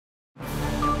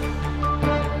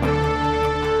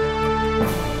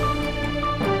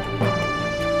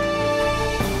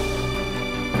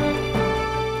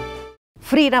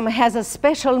freedom has a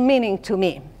special meaning to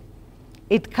me.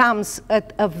 It comes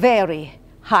at a very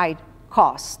high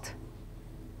cost.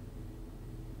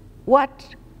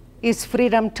 What is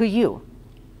freedom to you?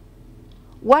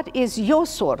 What is your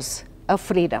source of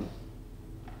freedom?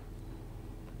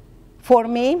 For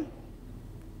me,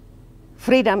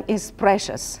 freedom is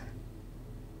precious.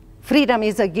 Freedom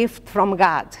is a gift from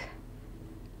God.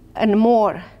 And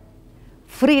more,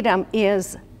 freedom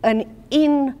is an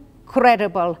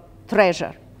incredible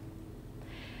treasure.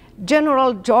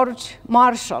 General George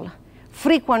Marshall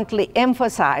frequently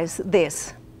emphasized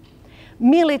this.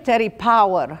 Military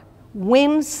power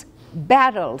wins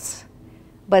battles,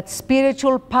 but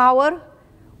spiritual power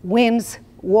wins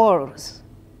wars.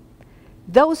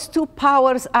 Those two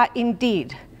powers are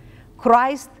indeed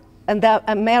Christ and the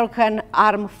American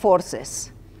Armed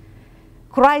Forces.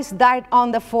 Christ died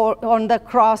on the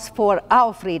cross for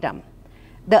our freedom.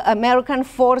 The American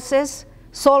forces,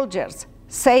 soldiers,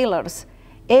 sailors,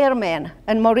 airmen,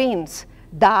 and Marines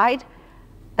died,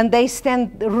 and they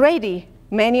stand ready,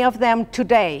 many of them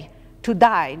today, to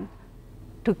die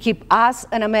to keep us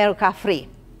and America free.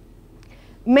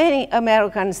 Many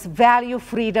Americans value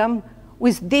freedom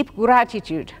with deep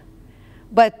gratitude,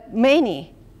 but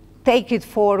many take it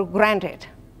for granted.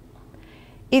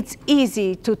 It's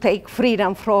easy to take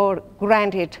freedom for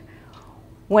granted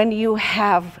when you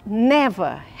have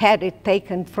never had it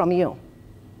taken from you.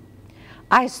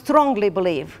 I strongly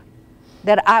believe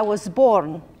that I was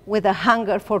born with a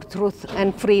hunger for truth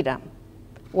and freedom.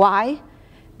 Why?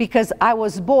 Because I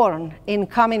was born in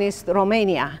communist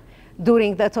Romania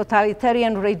during the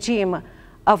totalitarian regime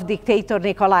of dictator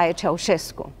Nicolae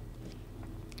Ceausescu.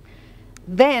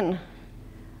 Then,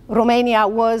 Romania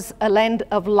was a land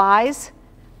of lies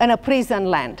and a prison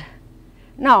land.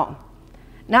 No,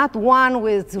 not one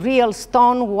with real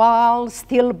stone walls,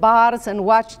 steel bars, and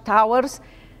watchtowers,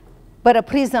 but a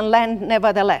prison land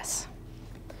nevertheless.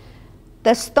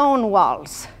 The stone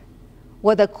walls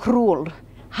were the cruel,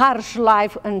 harsh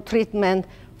life and treatment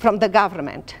from the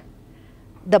government.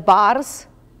 The bars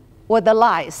were the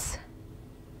lies,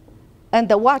 and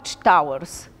the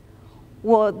watchtowers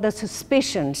were the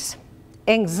suspicions,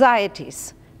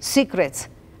 anxieties, secrets,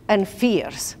 and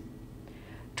fears.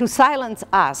 To silence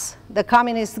us, the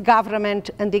communist government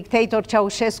and dictator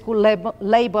Ceausescu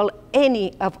label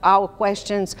any of our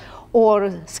questions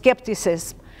or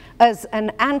skepticism as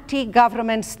an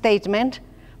anti-government statement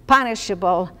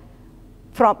punishable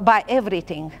by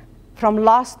everything, from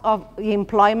loss of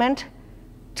employment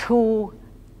to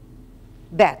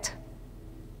death.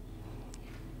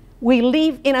 We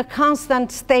live in a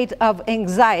constant state of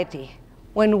anxiety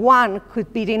when one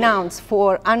could be denounced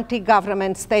for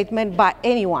anti-government statement by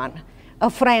anyone, a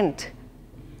friend,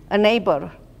 a neighbor,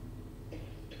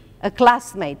 a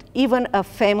classmate, even a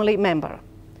family member.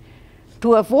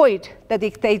 To avoid the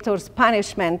dictator's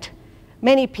punishment,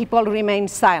 many people remain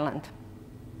silent.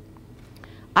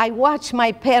 I watched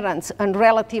my parents and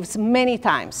relatives many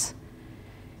times,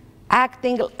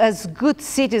 acting as good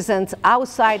citizens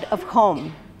outside of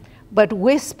home, but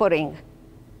whispering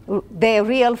their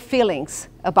real feelings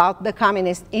about the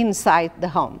communists inside the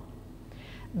home.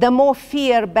 The more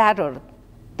fear battered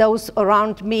those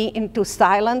around me into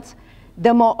silence,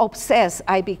 the more obsessed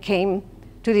I became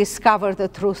to discover the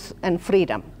truth and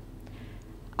freedom.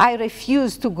 I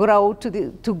refused to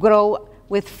grow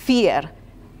with fear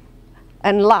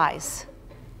and lies,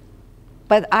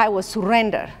 but I was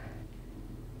surrendered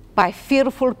by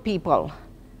fearful people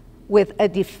with a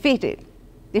defeatist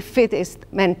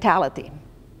mentality.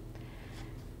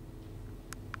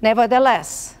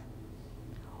 Nevertheless,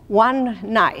 one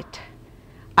night,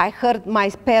 I heard my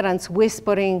parents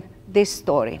whispering this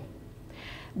story.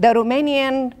 The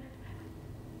Romanian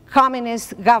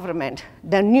communist government,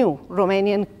 the new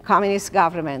Romanian communist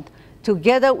government,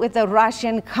 together with the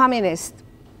Russian communist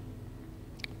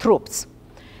troops,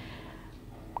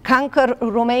 conquered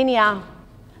Romania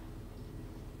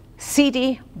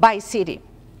city by city.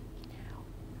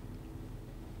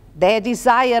 Their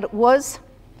desire was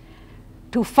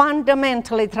to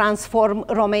fundamentally transform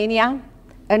Romania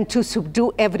and to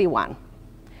subdue everyone.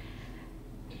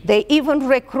 They even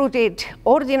recruited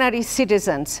ordinary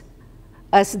citizens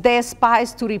as their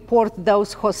spies to report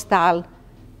those hostile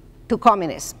to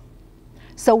communism.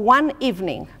 So one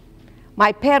evening,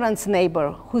 my parents'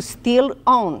 neighbor, who still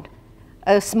owned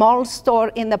a small store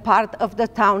in the part of the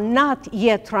town not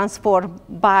yet transformed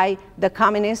by the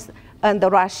communists and the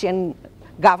Russian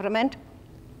government,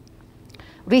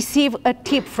 received a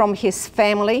tip from his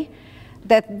family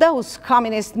that those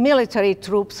communist military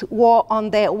troops were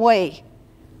on their way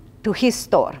to his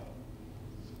store.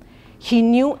 He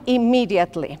knew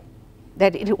immediately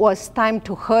that it was time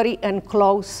to hurry and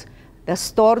close the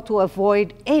store to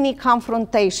avoid any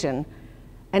confrontation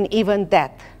and even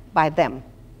death by them.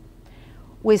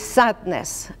 With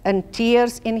sadness and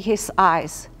tears in his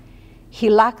eyes, he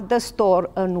locked the store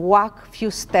and walked a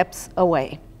few steps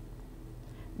away.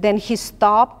 Then he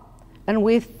stopped, and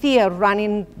with tears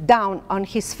running down on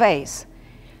his face,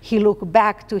 he looked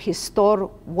back to his store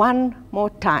one more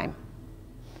time.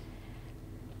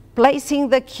 Placing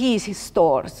the keys he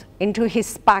stores into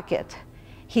his pocket,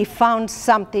 he found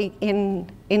something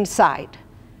inside,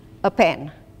 a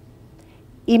pen.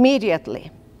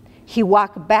 Immediately, he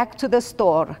walked back to the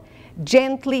store,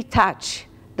 gently touched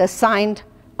the sign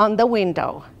on the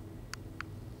window.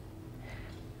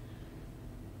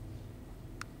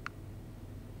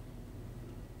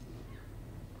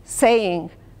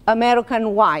 Saying,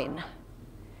 "American wine."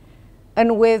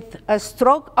 And with a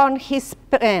stroke on his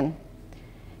pen,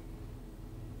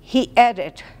 he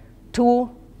added 2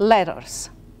 letters.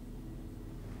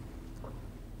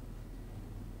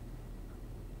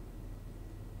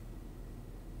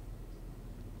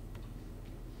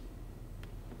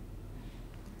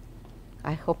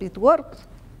 I hope it works.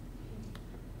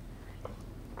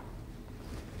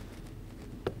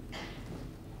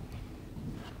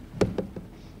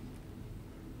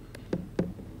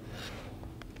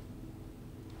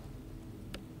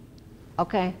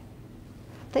 Okay,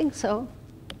 I think so.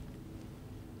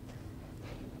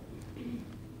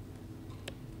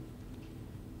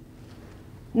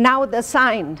 Now the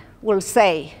sign will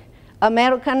say,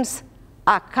 "Americans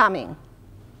are coming."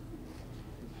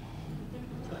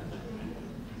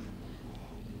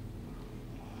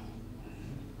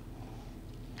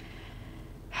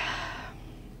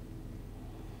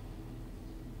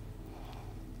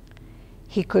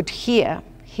 He could hear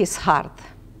his heart.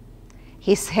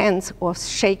 His hands were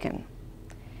shaken.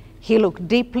 He looked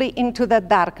deeply into the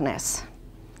darkness,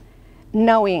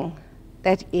 knowing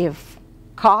that if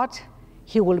caught,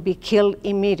 he will be killed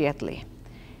immediately.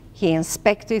 He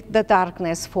inspected the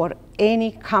darkness for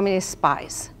any communist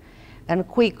spies, and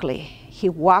quickly he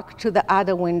walked to the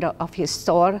other window of his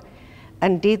store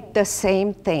and did the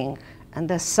same thing. And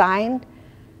the sign,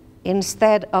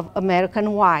 instead of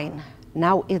American wine,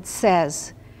 now it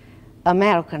says,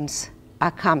 "Americans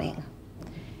are coming."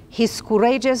 His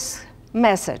courageous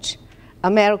message,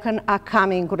 "Americans are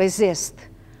coming, resist,"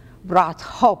 brought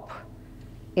hope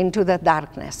into the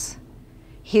darkness.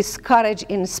 His courage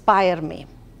inspired me.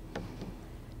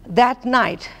 That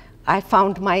night, I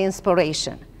found my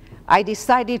inspiration. I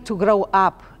decided to grow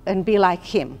up and be like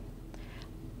him.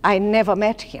 I never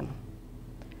met him.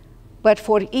 But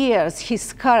for years,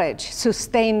 his courage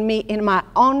sustained me in my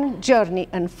own journey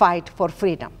and fight for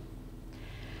freedom.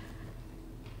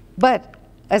 But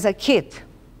as a kid,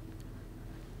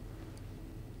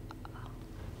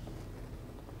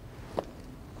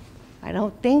 I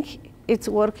don't think it's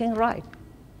working right.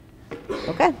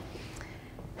 Okay?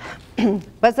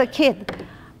 But as a kid,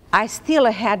 I still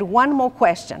had one more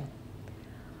question.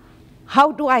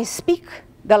 How do I speak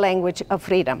the language of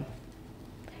freedom?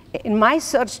 In my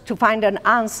search to find an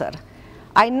answer,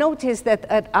 I noticed that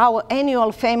at our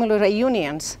annual family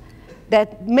reunions,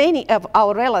 that many of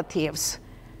our relatives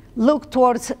look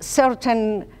towards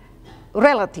certain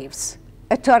relatives,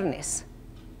 attorneys.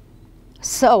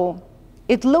 So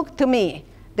it looked to me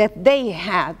that they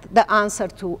had the answer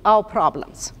to our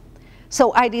problems.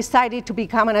 So I decided to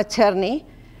become an attorney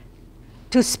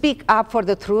to speak up for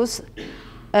the truth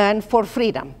and for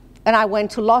freedom. And I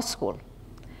went to law school.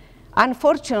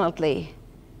 Unfortunately,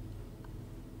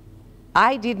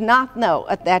 I did not know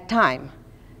at that time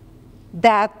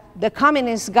that the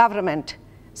communist government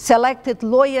selected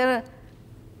lawyer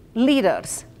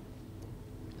leaders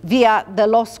via the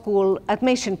law school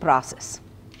admission process.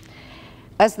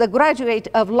 As the graduate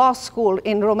of law school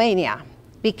in Romania,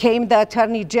 became the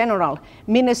attorney general,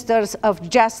 ministers of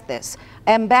justice,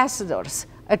 ambassadors,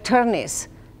 attorneys,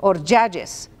 or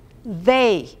judges,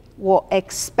 they were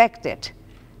expected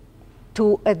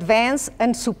to advance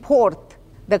and support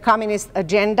the communist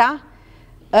agenda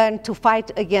and to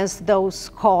fight against those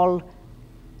called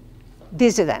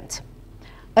dissidents.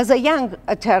 As a young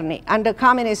attorney under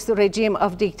communist regime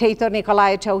of dictator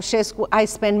Nicolae Ceausescu, I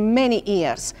spent many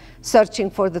years searching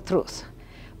for the truth.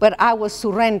 But I was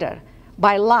surrendered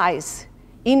by lies,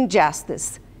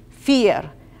 injustice,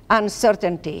 fear,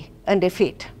 uncertainty, and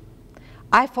defeat.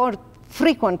 I fought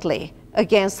frequently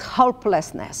against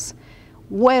hopelessness,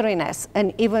 weariness,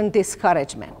 and even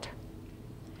discouragement,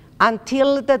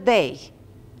 until the day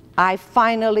I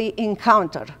finally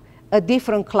encountered a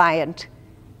different client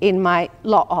in my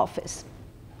law office.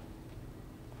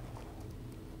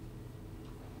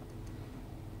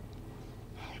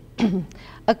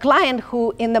 a client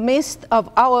who, in the midst of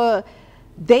our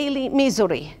daily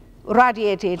misery,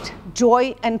 radiated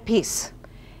joy and peace,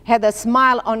 had a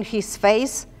smile on his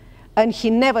face, and he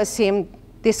never seemed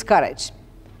discouraged.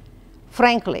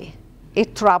 Frankly,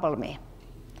 it troubled me.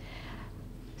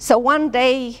 So one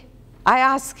day, I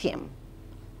asked him,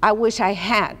 I wish I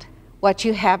had what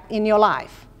you have in your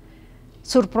life.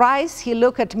 Surprised, he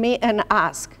looked at me and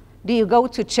asked, do you go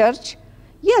to church?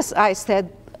 Yes, I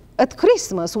said, at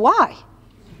Christmas, why?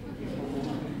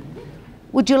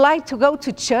 Would you like to go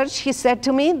to church, he said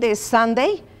to me, this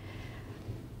Sunday?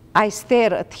 I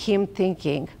stared at him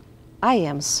thinking, I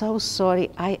am so sorry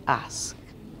I asked.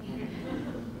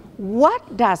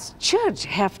 What does church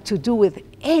have to do with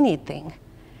anything?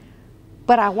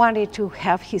 But I wanted to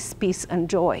have his peace and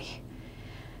joy,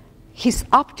 his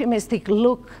optimistic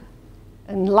look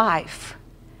in life,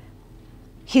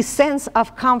 his sense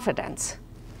of confidence.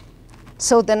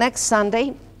 So the next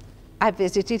Sunday, I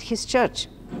visited his church.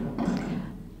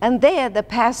 And there the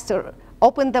pastor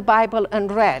opened the Bible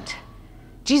and read,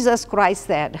 Jesus Christ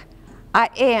said, I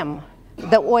am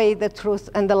the way, the truth,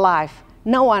 and the life.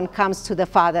 No one comes to the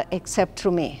Father except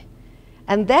through me.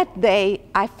 And that day,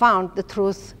 I found the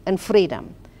truth and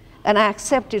freedom. And I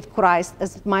accepted Christ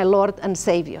as my Lord and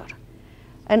Savior.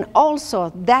 And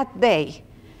also that day,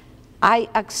 I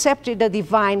accepted the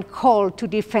divine call to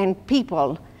defend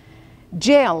people,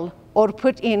 jail, or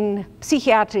put in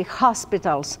psychiatric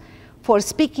hospitals for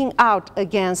speaking out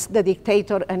against the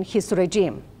dictator and his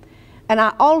regime. And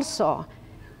I also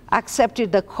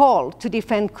accepted the call to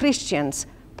defend Christians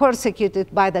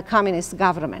persecuted by the communist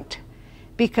government.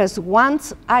 Because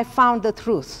once I found the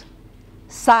truth,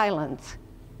 silence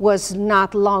was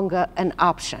not longer an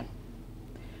option.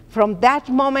 From that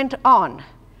moment on,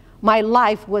 my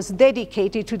life was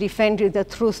dedicated to defending the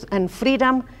truth and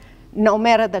freedom, no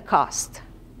matter the cost.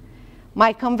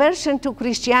 My conversion to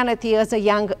Christianity as a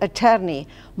young attorney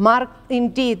marked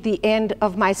indeed the end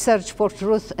of my search for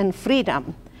truth and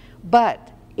freedom,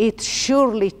 but it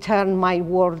surely turned my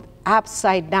world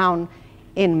upside down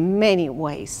in many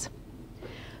ways.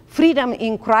 Freedom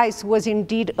in Christ was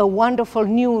indeed a wonderful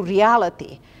new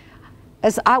reality,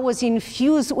 as I was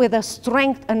infused with a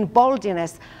strength and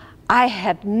boldness I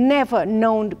had never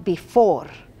known before.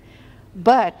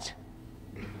 But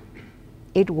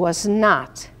it was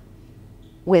not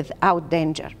without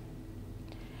danger.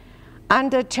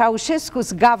 Under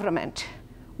Ceausescu's government,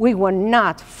 we were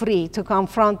not free to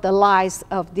confront the lies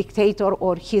of dictator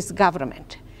or his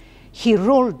government. He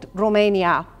ruled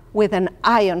Romania with an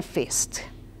iron fist.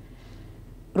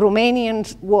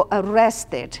 Romanians were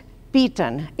arrested,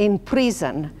 beaten,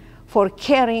 imprisoned for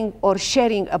carrying or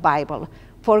sharing a Bible,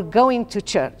 for going to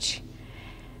church.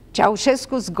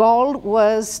 Ceausescu's goal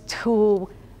was to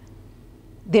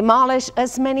demolish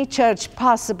as many churches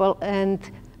possible and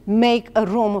make a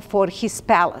room for his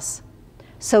palace.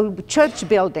 So church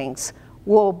buildings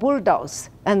were bulldozed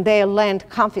and their land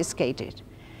confiscated.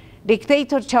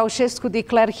 Dictator Ceausescu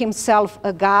declared himself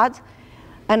a god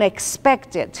and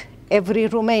expected every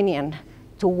Romanian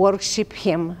to worship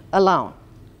him alone.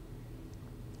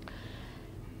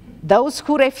 Those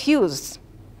who refused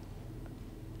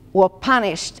were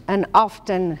punished and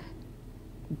often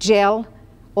jailed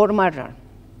or murdered.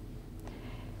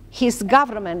 His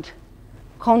government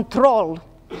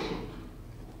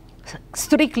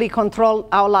strictly controlled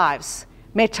our lives,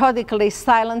 methodically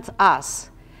silenced us,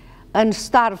 and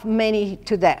starved many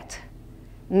to death.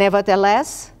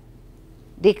 Nevertheless,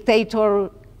 dictator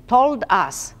told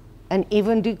us and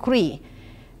even decreed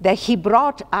that he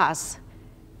brought us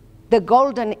the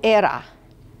golden era,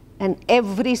 and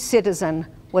every citizen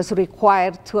was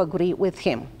required to agree with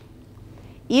him.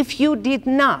 If you did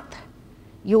not,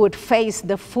 you would face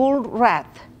the full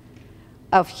wrath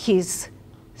of his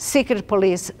secret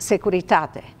police,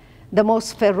 Securitate, the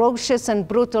most ferocious and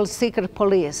brutal secret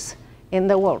police in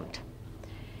the world.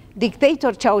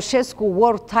 Dictator Ceausescu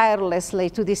worked tirelessly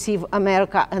to deceive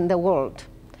America and the world.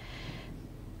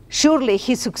 Surely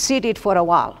he succeeded for a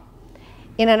while.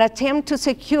 In an attempt to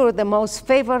secure the most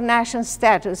favored nation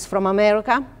status from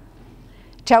America,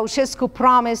 Ceausescu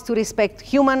promised to respect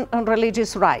human and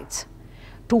religious rights,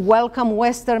 to welcome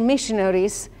Western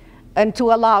missionaries, and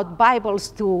to allow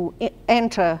Bibles to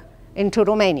enter into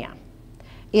Romania.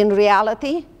 In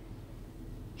reality,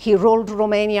 he ruled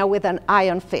Romania with an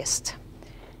iron fist.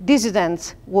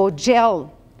 Dissidents were jailed,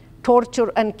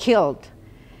 tortured, and killed.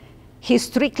 He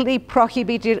strictly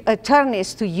prohibited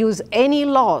attorneys to use any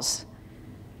laws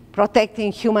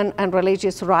protecting human and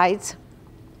religious rights.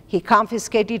 He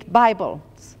confiscated Bibles,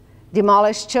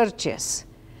 demolished churches,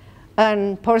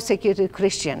 and persecuted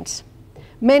Christians.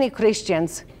 Many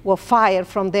Christians were fired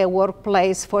from their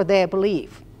workplace for their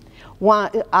belief.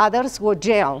 Others were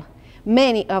jailed.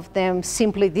 Many of them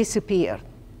simply disappeared.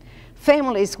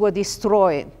 Families were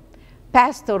destroyed.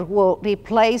 Pastors were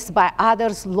replaced by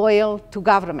others loyal to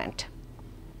government.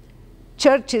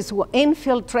 Churches were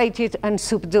infiltrated and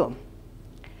subdued.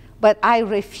 But I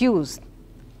refused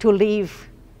to live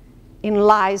in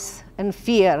lies and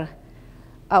fear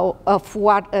of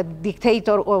what a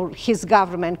dictator or his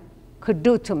government could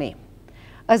do to me.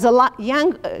 As a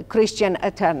young Christian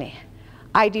attorney,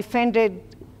 I defended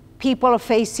people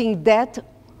facing death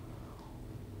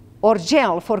or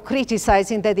jail for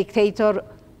criticizing the dictator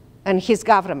and his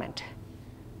government.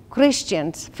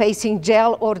 Christians facing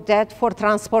jail or death for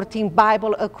transporting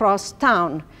Bible across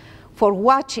town, for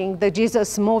watching the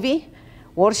Jesus movie,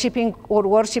 worshiping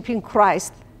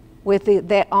Christ with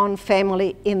their own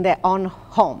family in their own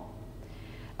home.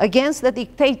 Against the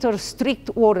dictator's strict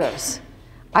orders,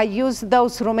 I used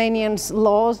those Romanian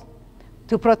laws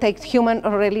to protect human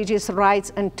and religious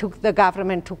rights and took the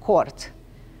government to court.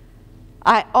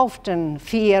 I often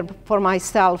feared for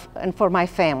myself and for my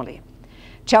family.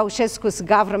 Ceausescu's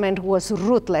government was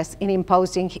ruthless in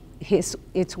imposing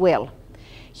its will.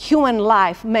 Human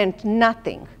life meant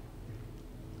nothing.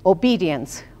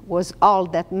 Obedience was all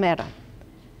that mattered.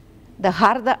 The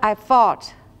harder I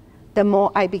fought, the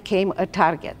more I became a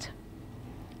target.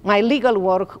 My legal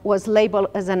work was labeled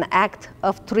as an act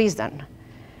of treason.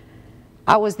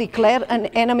 I was declared an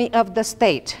enemy of the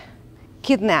state,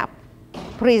 kidnapped,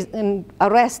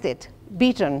 arrested,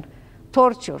 beaten,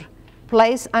 tortured,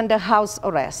 placed under house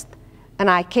arrest, and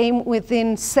I came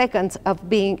within seconds of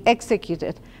being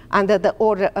executed under the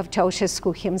order of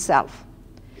Ceausescu himself.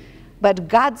 But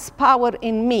God's power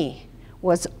in me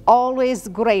was always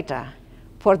greater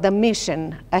for the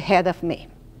mission ahead of me.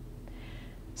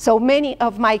 So many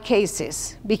of my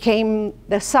cases became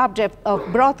the subject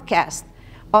of broadcast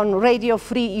on Radio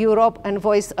Free Europe and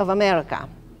Voice of America.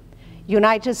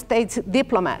 United States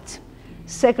diplomats,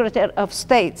 Secretary of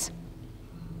State,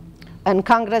 and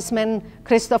Congressman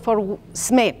Christopher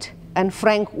Smith and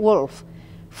Frank Wolf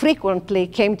frequently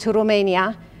came to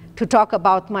Romania to talk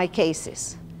about my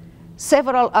cases.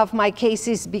 Several of my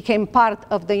cases became part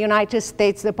of the United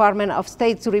States Department of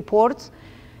State's reports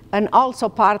and also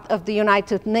part of the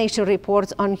United Nations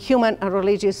reports on human and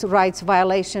religious rights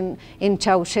violation in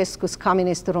Ceausescu's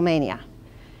communist Romania.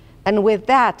 And with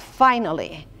that,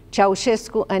 finally,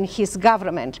 Ceausescu and his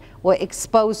government were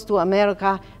exposed to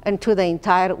America and to the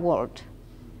entire world.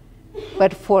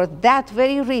 But for that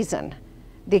very reason,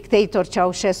 dictator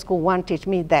Ceausescu wanted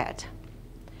me dead.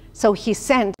 So he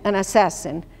sent an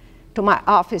assassin to my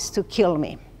office to kill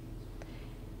me.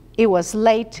 It was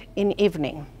late in the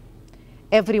evening.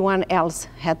 Everyone else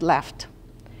had left.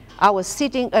 I was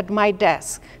sitting at my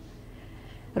desk,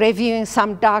 reviewing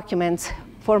some documents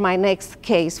for my next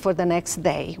case for the next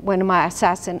day when my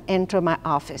assassin entered my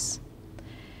office.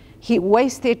 He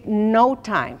wasted no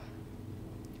time.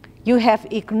 "You have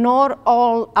ignored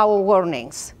all our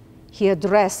warnings," he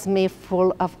addressed me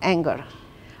full of anger.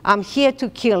 "I'm here to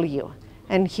kill you."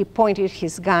 And he pointed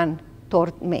his gun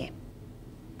toward me.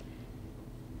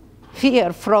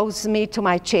 Fear froze me to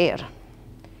my chair.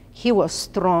 He was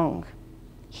strong.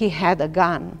 He had a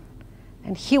gun,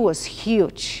 and he was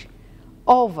huge,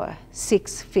 over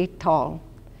 6 feet tall.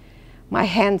 My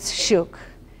hands shook.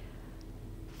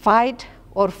 Fight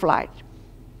or flight?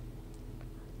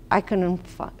 I couldn't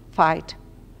fight.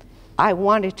 I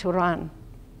wanted to run.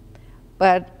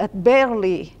 But at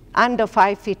barely under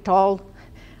 5 feet tall,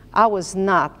 I was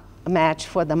not a match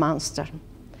for the monster.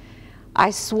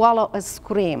 I swallowed a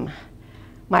scream.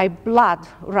 My blood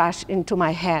rushed into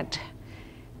my head.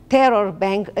 Terror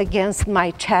banged against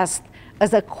my chest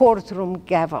as a courtroom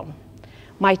gavel.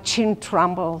 My chin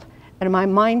trembled and my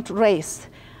mind raced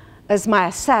as my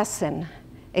assassin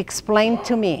explained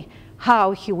to me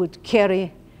how he would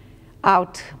carry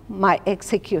out my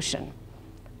execution.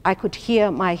 I could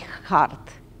hear my heart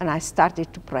and I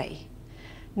started to pray.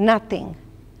 Nothing,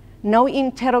 no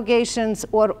interrogations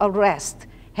or arrest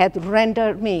had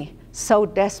rendered me so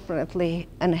desperately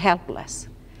and helpless.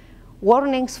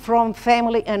 Warnings from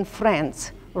family and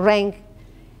friends rang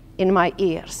in my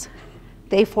ears.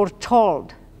 They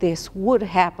foretold this would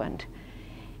happen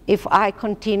if I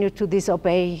continued to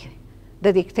disobey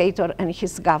the dictator and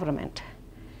his government.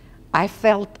 I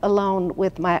felt alone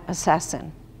with my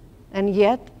assassin, and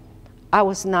yet I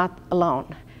was not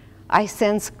alone. I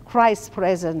sensed Christ's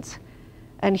presence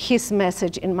and his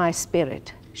message in my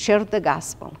spirit, shared the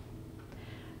gospel.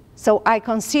 So I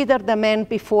considered the man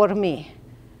before me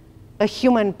a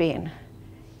human being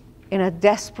in a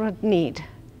desperate need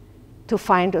to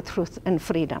find the truth and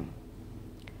freedom.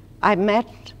 I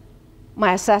met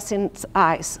my assassin's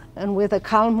eyes, and with a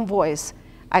calm voice,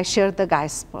 I shared the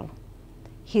gospel.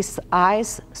 His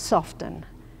eyes softened,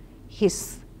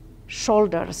 his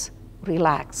shoulders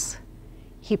relaxed.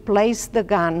 He placed the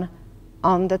gun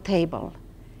on the table.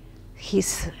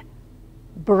 His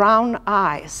brown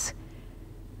eyes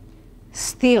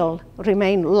still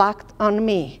remained locked on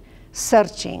me,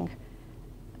 searching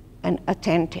and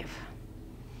attentive.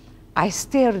 I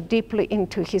stared deeply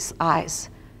into his eyes,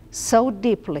 so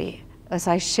deeply as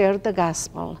I shared the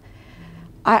gospel,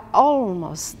 I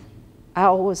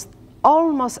was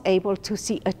almost able to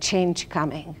see a change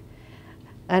coming.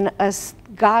 And as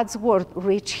God's word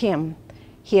reached him,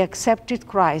 he accepted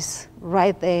Christ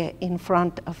right there in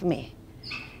front of me.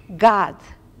 God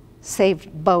saved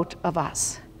both of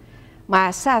us. My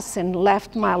assassin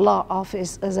left my law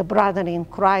office as a brother in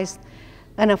Christ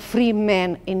and a free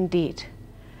man indeed.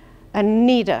 And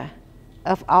neither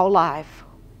of our life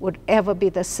would ever be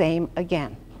the same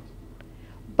again.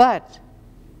 But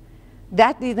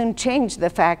that didn't change the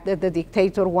fact that the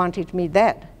dictator wanted me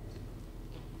dead.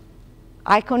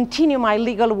 I continue my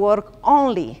legal work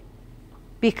only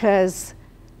because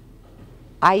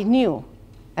I knew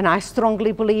and I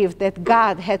strongly believe that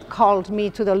God had called me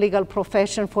to the legal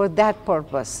profession for that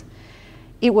purpose.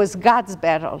 It was God's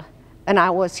battle, and I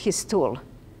was his tool.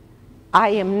 I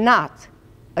am not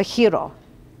a hero.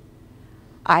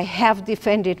 I have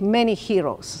defended many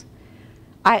heroes.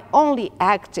 I only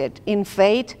acted in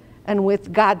faith, and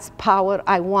with God's power,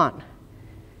 I won.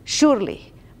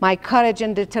 Surely, my courage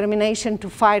and determination to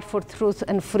fight for truth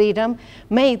and freedom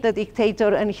made the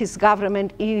dictator and his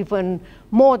government even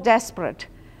more desperate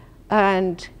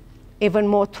and even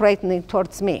more threatening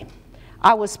towards me.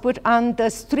 I was put under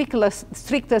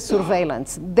stricter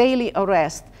surveillance, daily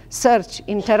arrest, search,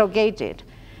 interrogated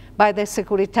by the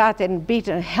Securitate and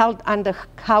beaten, held under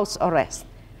house arrest.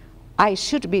 I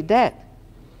should be dead,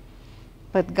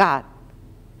 but God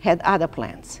had other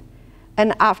plans.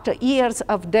 And after years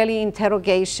of daily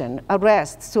interrogation,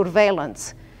 arrest,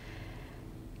 surveillance,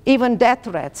 even death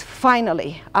threats,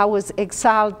 finally, I was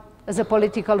exiled as a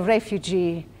political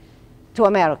refugee to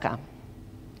America.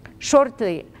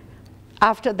 Shortly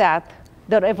after that,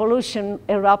 the revolution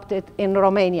erupted in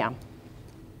Romania.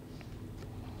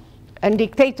 And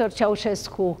dictator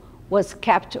Ceausescu was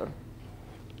captured.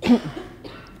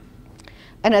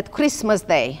 And at Christmas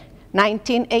Day,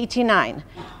 1989,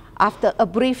 after a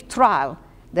brief trial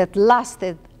that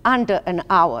lasted under an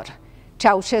hour,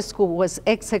 Ceausescu was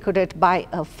executed by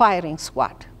a firing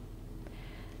squad.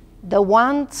 The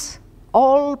once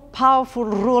all-powerful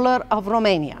ruler of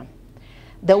Romania,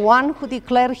 the one who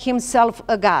declared himself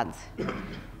a god,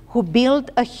 who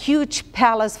built a huge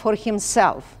palace for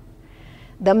himself,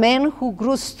 the man who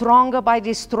grew stronger by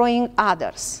destroying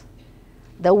others,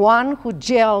 the one who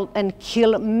jailed and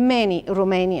killed many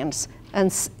Romanians, and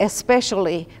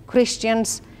especially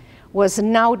Christians, was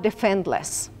now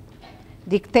defenseless.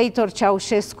 Dictator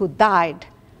Ceausescu died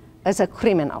as a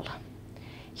criminal.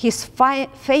 His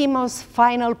famous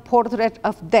final portrait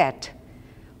of death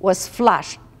was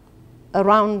flashed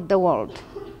around the world.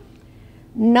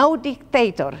 No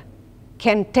dictator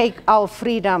can take our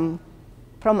freedom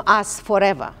from us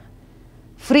forever.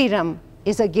 Freedom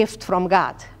is a gift from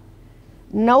God.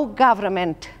 No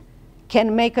government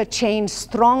can make a chain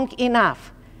strong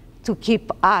enough to keep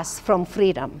us from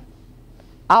freedom.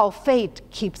 Our faith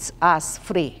keeps us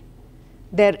free.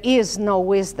 There is no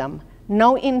wisdom,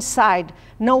 no insight,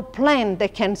 no plan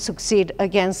that can succeed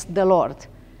against the Lord.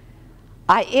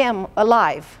 I am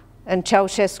alive, and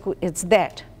Ceausescu is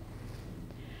dead.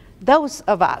 Those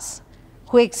of us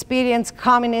who experience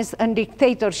communism and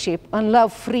dictatorship and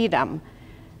love freedom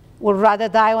would rather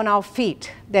die on our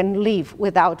feet than live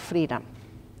without freedom.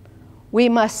 We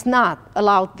must not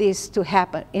allow this to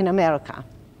happen in America.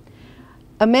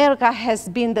 America has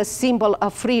been the symbol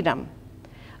of freedom.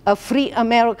 A free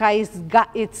America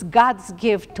it's God's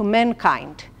gift to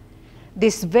mankind.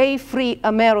 This very free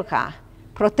America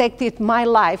protected my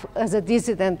life as a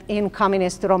dissident in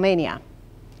communist Romania.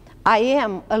 I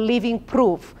am a living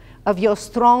proof of your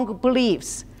strong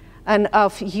beliefs and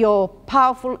of your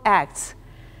powerful acts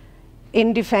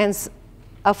in defense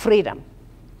of freedom.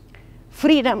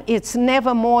 Freedom is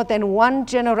never more than one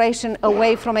generation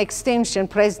away from extinction,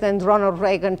 President Ronald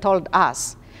Reagan told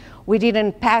us. We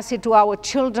didn't pass it to our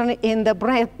children in the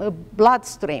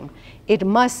bloodstream. It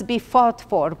must be fought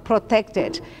for,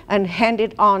 protected, and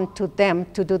handed on to them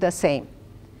to do the same.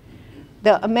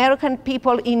 The American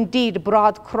people indeed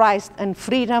brought Christ and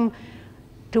freedom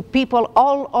to people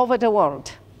all over the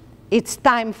world. It's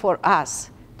time for us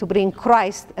to bring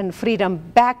Christ and freedom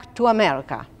back to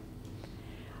America.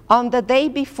 On the day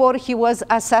before he was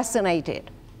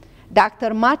assassinated,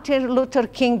 Dr. Martin Luther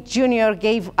King Jr.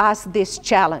 gave us this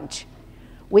challenge.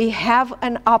 We have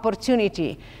an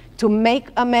opportunity to make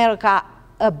America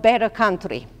a better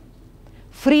country.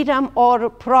 Freedom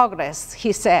or progress,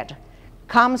 he said,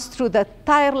 comes through the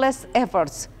tireless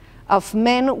efforts of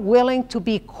men willing to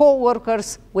be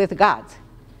co-workers with God.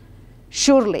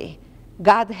 Surely,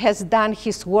 God has done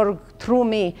his work through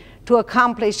me to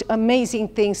accomplish amazing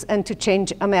things and to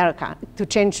change America, to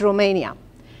change Romania.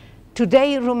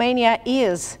 Today, Romania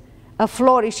is a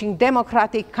flourishing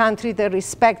democratic country that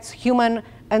respects human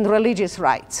and religious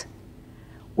rights.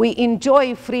 We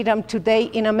enjoy freedom today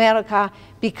in America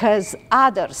because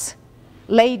others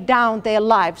laid down their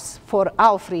lives for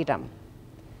our freedom.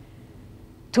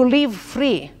 To live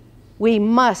free, we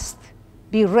must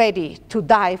be ready to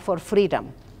die for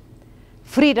freedom.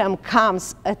 Freedom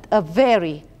comes at a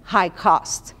very high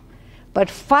cost, but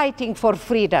fighting for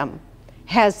freedom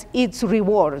has its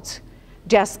rewards.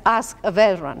 Just ask a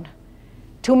veteran.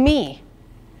 To me,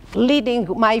 leading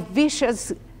my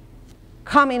vicious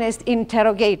communist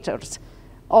interrogators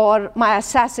or my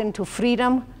assassin to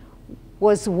freedom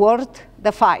was worth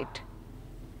the fight.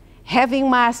 Having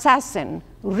my assassin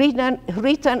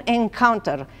written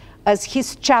encounter as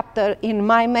his chapter in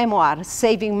my memoir,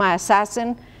 Saving My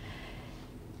Assassin,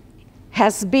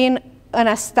 has been an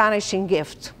astonishing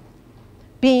gift.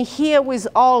 Being here with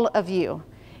all of you,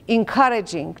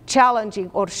 encouraging,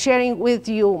 challenging, or sharing with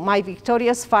you my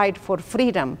victorious fight for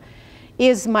freedom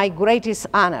is my greatest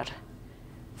honor.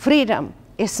 Freedom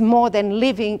is more than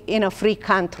living in a free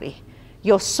country.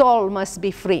 Your soul must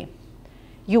be free.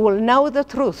 You will know the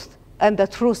truth, and the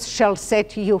truth shall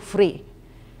set you free.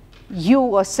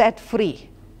 You are set free.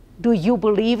 Do you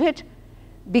believe it?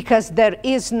 Because there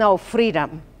is no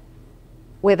freedom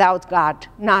without God,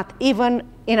 not even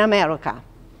in America.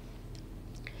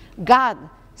 God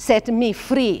set me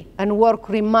free and work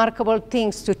remarkable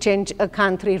things to change a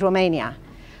country, Romania.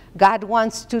 God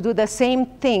wants to do the same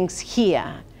things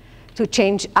here to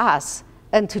change us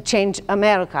and to change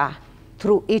America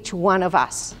through each one of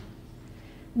us.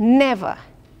 Never,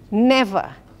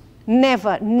 never,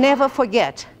 never, never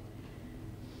forget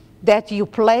that you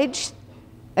pledged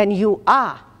and you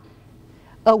are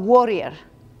a warrior,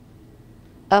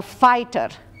 a fighter,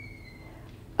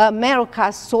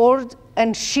 America's sword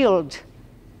and shield,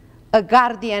 a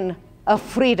guardian of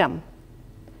freedom,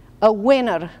 a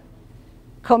winner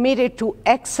committed to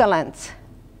excellence,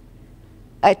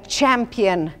 a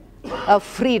champion of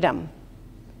freedom,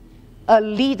 a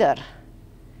leader.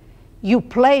 You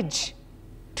pledge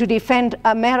to defend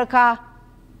America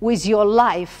with your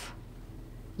life.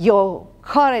 Your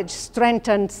courage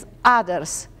strengthens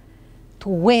others to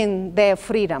win their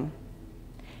freedom.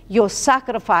 Your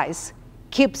sacrifice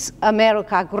keeps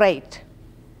America great.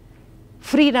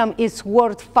 Freedom is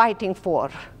worth fighting for.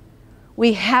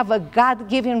 We have a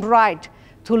God-given right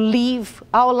to live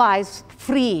our lives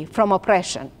free from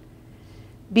oppression.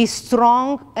 Be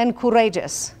strong and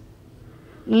courageous.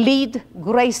 Lead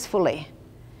gracefully.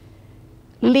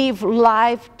 Live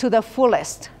life to the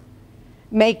fullest.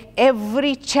 Make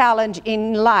every challenge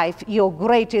in life your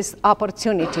greatest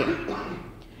opportunity.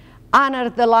 Honor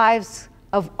the lives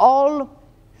of all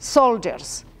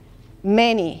soldiers,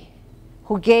 many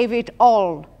who gave it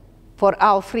all for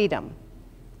our freedom.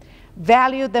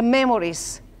 Value the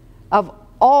memories of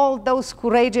all those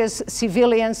courageous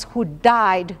civilians who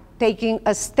died taking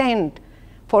a stand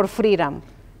for freedom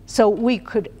so we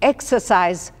could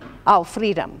exercise our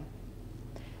freedom.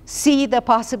 See the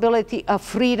possibility of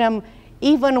freedom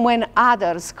even when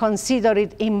others consider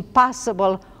it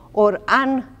impossible or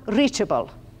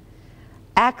unreachable.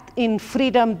 Act in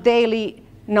freedom daily,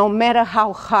 no matter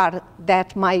how hard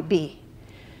that might be.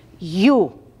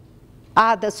 You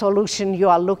are the solution you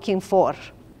are looking for.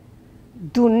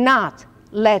 Do not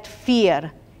let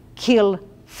fear kill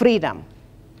freedom.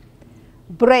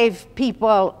 Brave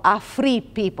people are free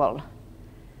people.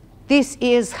 This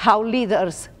is how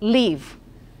leaders live.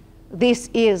 This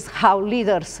is how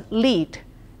leaders lead.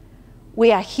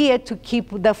 We are here to keep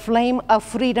the flame of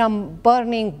freedom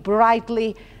burning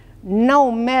brightly,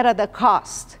 no matter the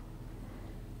cost.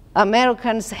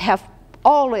 Americans have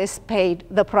always paid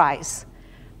the price.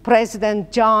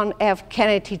 President John F.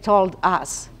 Kennedy told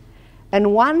us.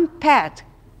 And one path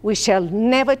we shall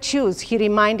never choose, he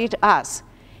reminded us,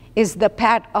 is the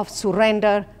path of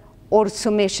surrender or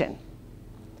submission.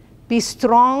 Be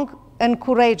strong and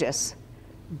courageous.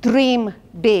 Dream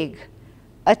big.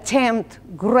 Attempt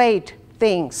great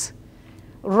things.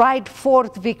 Ride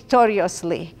forth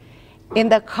victoriously in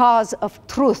the cause of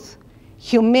truth,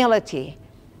 humility,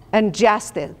 and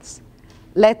justice.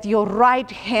 Let your right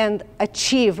hand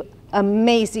achieve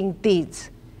amazing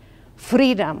deeds.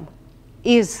 Freedom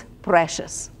is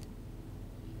precious.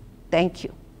 Thank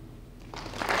you.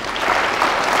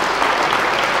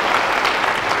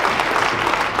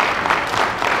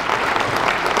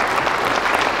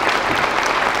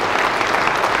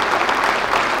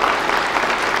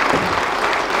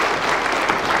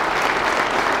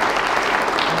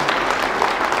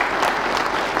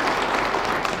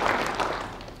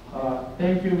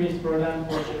 Thank you, Ms. Prodan,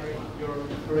 for sharing your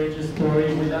courageous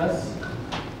story with us.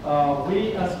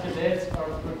 We as cadets are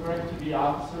prepared to be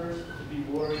officers, to be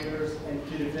warriors, and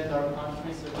to defend our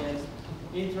countries against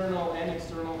internal and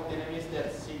external enemies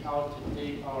that seek out to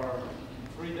take our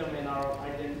freedom and our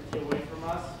identity away from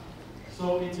us.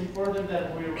 So it's important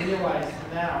that we realize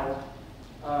now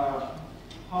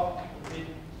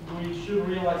we should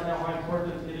realize now how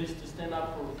important it is to stand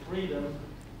up for freedom,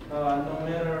 no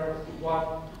matter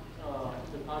what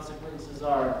the consequences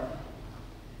are.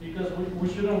 Because we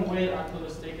shouldn't wait until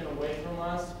it's taken away from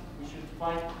us. We should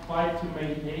fight to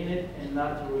maintain it and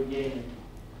not to regain it.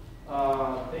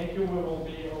 Thank you. We will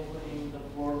be opening the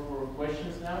floor for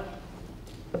questions now.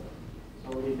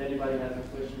 So if anybody has a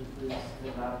question, please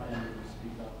stand up and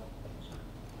speak up.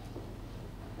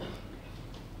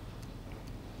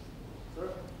 Sir?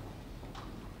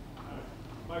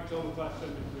 Mike Tillman, Class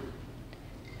 73.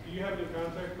 Do you have any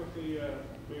contact with the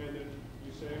man that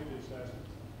you saved, the assassin?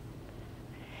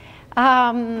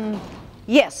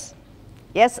 Yes.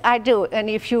 Yes, I do. And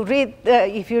if you read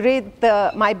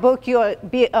my book, you'll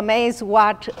be amazed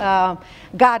what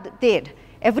God did.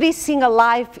 Every single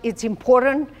life is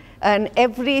important, and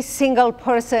every single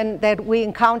person that we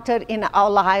encounter in our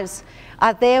lives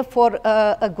are there for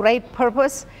a great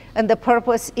purpose. And the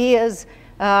purpose is,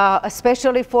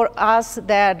 especially for us,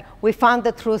 that we found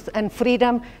the truth and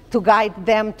freedom, to guide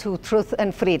them to truth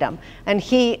and freedom. And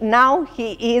now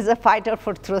he is a fighter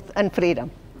for truth and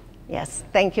freedom. Yes,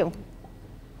 thank you.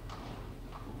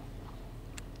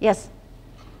 Yes?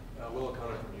 Will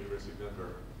O'Connor from the University of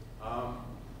Denver.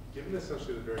 Given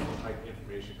essentially the very tight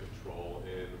information control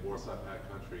in Warsaw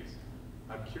Pact countries,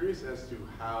 I'm curious as to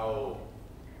how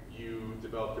you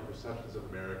developed your perceptions of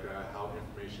America, how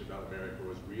information about America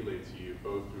was relayed to you,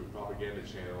 both through propaganda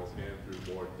channels and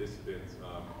through more dissident,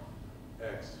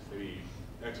 maybe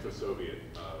extra-Soviet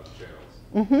channels.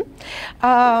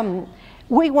 Mm-hmm.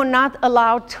 We were not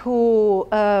allowed to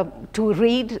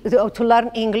read, to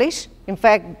learn English. In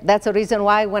fact, that's the reason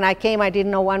why when I came, I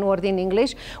didn't know one word in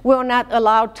English. We were not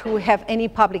allowed to have any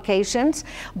publications,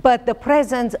 but the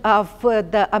presence of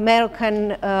the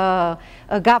American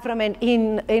government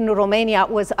in Romania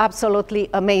was absolutely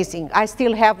amazing. I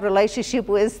still have relationship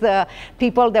with the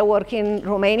people that work in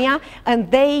Romania, and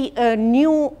they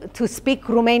knew to speak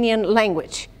Romanian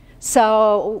language.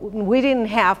 So we didn't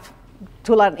have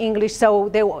to learn English, so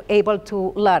they were able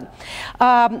to learn.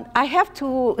 I have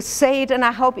to say it, and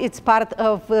I hope it's part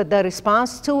of the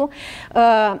response too,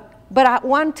 but I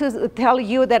want to tell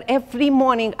you that every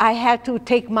morning I had to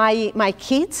take my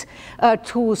kids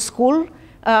to school.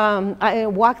 I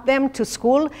walk them to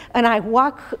school, and I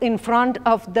walk in front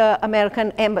of the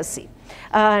American embassy.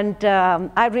 And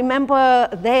I remember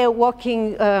they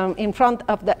walking in front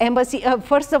of the embassy.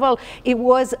 First of all, it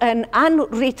was an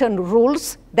unwritten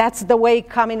rules. That's the way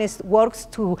communist works,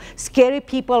 to scare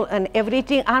people and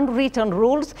everything. Unwritten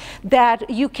rules that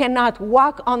you cannot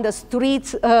walk on the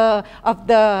streets of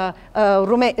the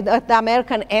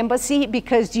American embassy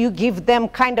because you give them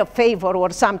kind of favor or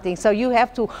something. So you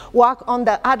have to walk on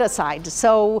the other side.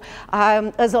 So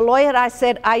as a lawyer, I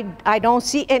said, I don't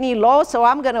see any law, so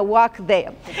I'm going to walk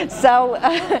there. So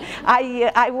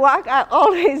I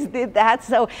always did that.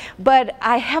 So, but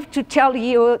I have to tell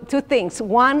you two things.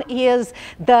 One is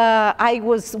I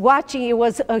was watching, it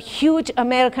was a huge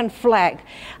American flag.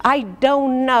 I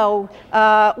don't know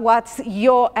what's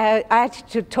your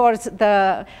attitude towards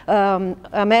the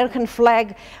American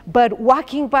flag, but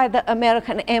walking by the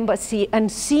American embassy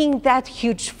and seeing that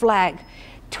huge flag,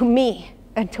 to me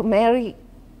and to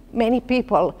many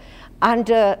people,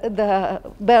 under the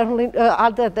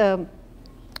under the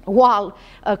wall,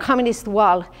 communist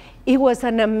wall, it was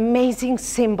an amazing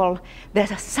symbol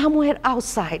that somewhere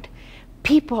outside,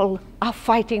 people are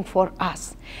fighting for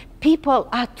us. People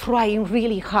are trying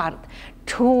really hard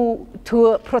to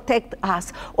protect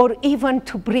us, or even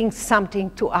to bring something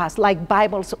to us, like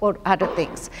Bibles or other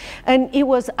things. And it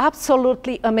was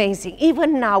absolutely amazing.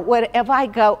 Even now, wherever I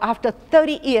go, after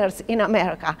 30 years in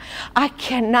America, I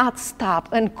cannot stop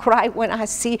and cry when I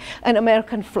see an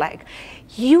American flag.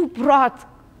 You brought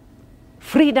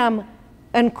freedom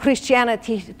and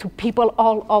Christianity to people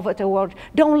all over the world.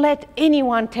 Don't let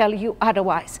anyone tell you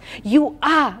otherwise. You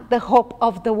are the hope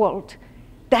of the world.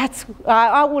 That's,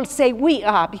 I will say we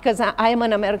are, because I am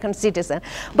an American citizen.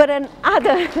 But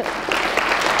another...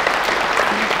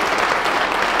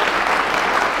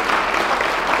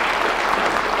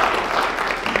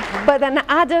 But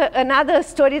another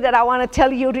story that I want to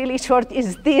tell you really short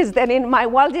is this, that in my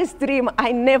wildest dream,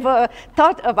 I never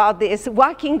thought about this.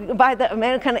 Walking by the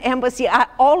American embassy, I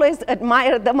always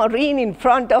admired the Marine in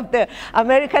front of the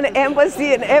American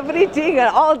embassy and everything, and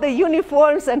all the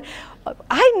uniforms. And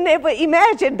I never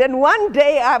imagined that one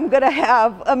day I'm going to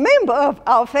have a member of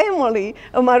our family,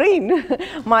 a Marine,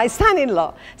 my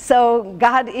son-in-law. So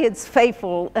God is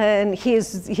faithful, and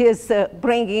He's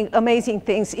bringing amazing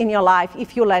things in your life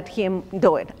if you let Him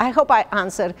do it. I hope I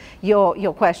answered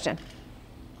your question.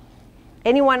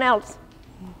 Anyone else?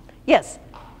 Yes?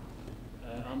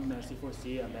 I'm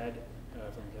C4C. I'm Ed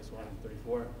from Guess What? I'm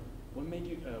 34. What made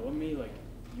you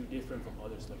different from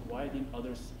others? Like, why didn't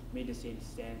others make the same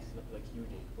stance like you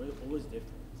did? What was different?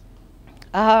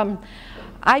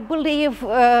 I believe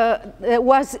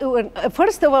was,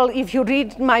 first of all, if you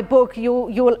read my book, you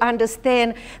will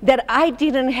understand that I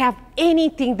didn't have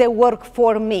anything that worked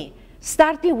for me,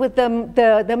 starting with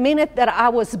the minute that I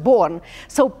was born.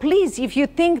 So please, if you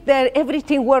think that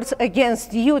everything works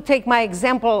against you, take my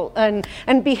example and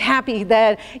be happy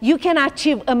that you can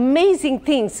achieve amazing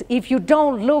things if you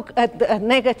don't look at the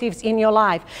negatives in your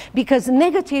life, because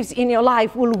negatives in your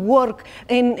life will work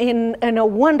in a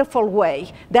wonderful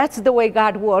way. That's the way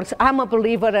God works. I'm a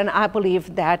believer, and I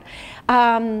believe that.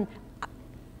 God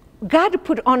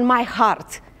put on my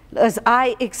heart, as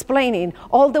I explaining,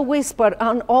 all the whisper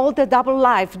and all the double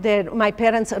life that my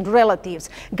parents and relatives,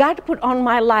 God put on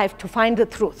my life to find the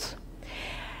truth.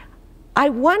 I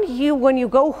want you, when you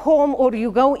go home or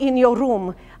you go in your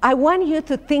room, I want you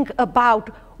to think about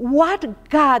what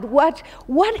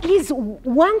is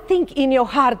one thing in your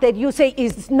heart that you say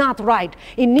is not right,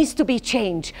 it needs to be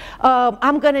changed.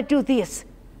 I'm going to do this.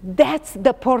 That's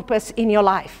the purpose in your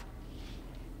life.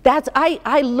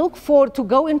 I look forward to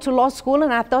go into law school,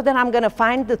 and I thought that I'm going to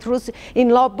find the truth in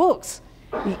law books,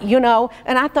 you know,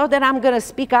 and I thought that I'm going to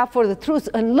speak up for the truth,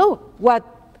 and look what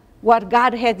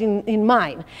God had in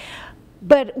mind.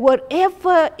 But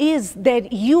whatever is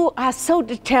that you are so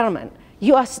determined,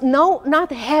 you are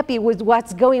not happy with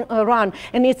what's going around,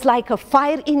 and it's like a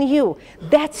fire in you,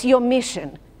 that's your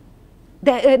mission.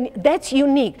 That's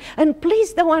unique. And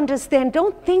please don't understand,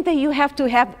 don't think that you have to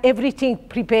have everything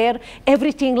prepared,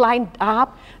 everything lined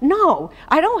up. No,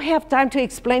 I don't have time to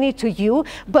explain it to you,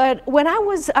 but when I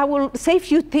will say a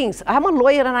few things. I'm a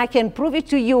lawyer, and I can prove it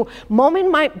to you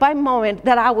moment by moment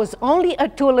that I was only a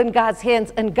tool in God's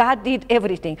hands, and God did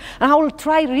everything. And I will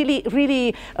try really,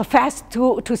 really fast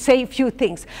to say a few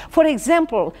things. For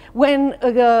example, when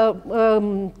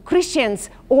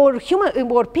Christians or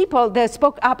people that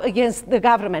spoke up against the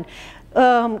government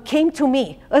came to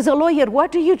me as a lawyer,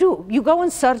 what do? You go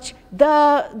and search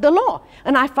the law.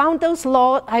 And I found those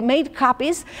laws, I made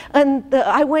copies, and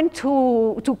I went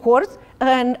to court,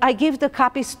 and I gave the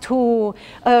copies to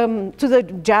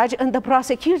the judge and the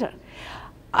prosecutor.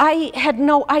 I had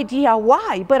no idea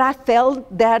why, but I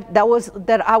felt that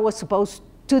I was supposed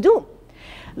to do.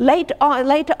 Later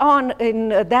on in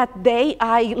that day,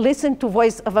 I listened to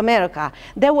Voice of America.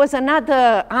 There was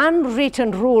another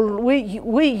unwritten rule.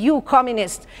 You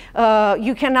communists,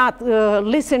 you cannot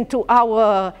listen to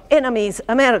our enemies,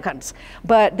 Americans.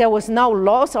 But there was no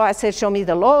law, so I said, show me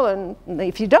the law, and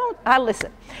if you don't, I'll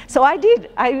listen. So I did.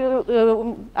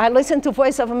 I listened to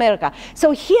Voice of America.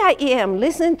 So here I am,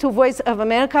 listening to Voice of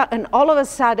America, and all of a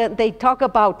sudden, they talk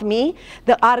about me,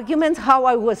 the arguments, how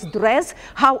I was dressed,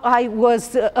 how I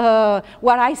was,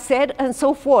 what I said, and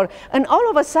so forth. And all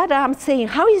of a sudden, I'm saying,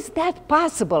 how is that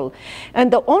possible?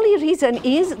 And the only reason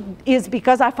is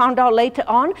because I found out later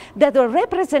on that the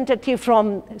representative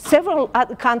from several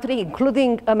other countries,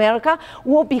 including America,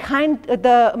 were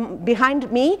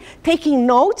behind me, taking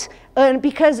notes. And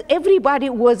because everybody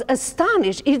was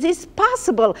astonished, it is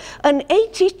possible an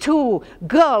 82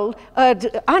 girl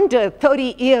under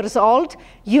 30 years old,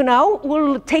 you know,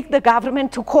 will take the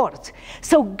government to court.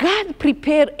 So God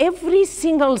prepared every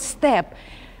single step.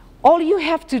 All you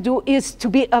have to do is to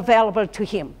be available to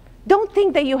Him. Don't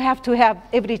think that you have to have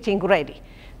everything ready.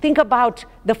 Think about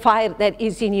the fire that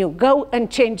is in you. Go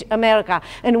and change America.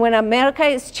 And when America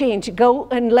is changed, go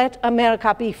and let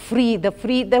America be free, the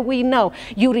free that we know.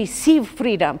 You receive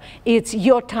freedom. It's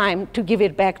your time to give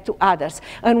it back to others.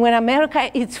 And when America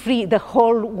is free, the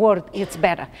whole world is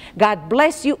better. God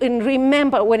bless you, and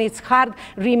remember, when it's hard,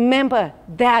 remember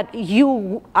that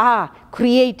you are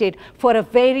created for a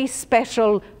very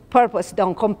special purpose.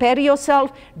 Don't compare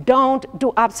yourself. Don't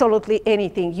do absolutely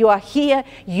anything. You are here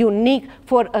unique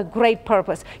for a great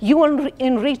purpose. You will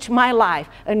enrich my life,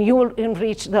 and you will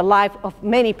enrich the life of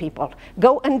many people.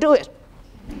 Go and do it.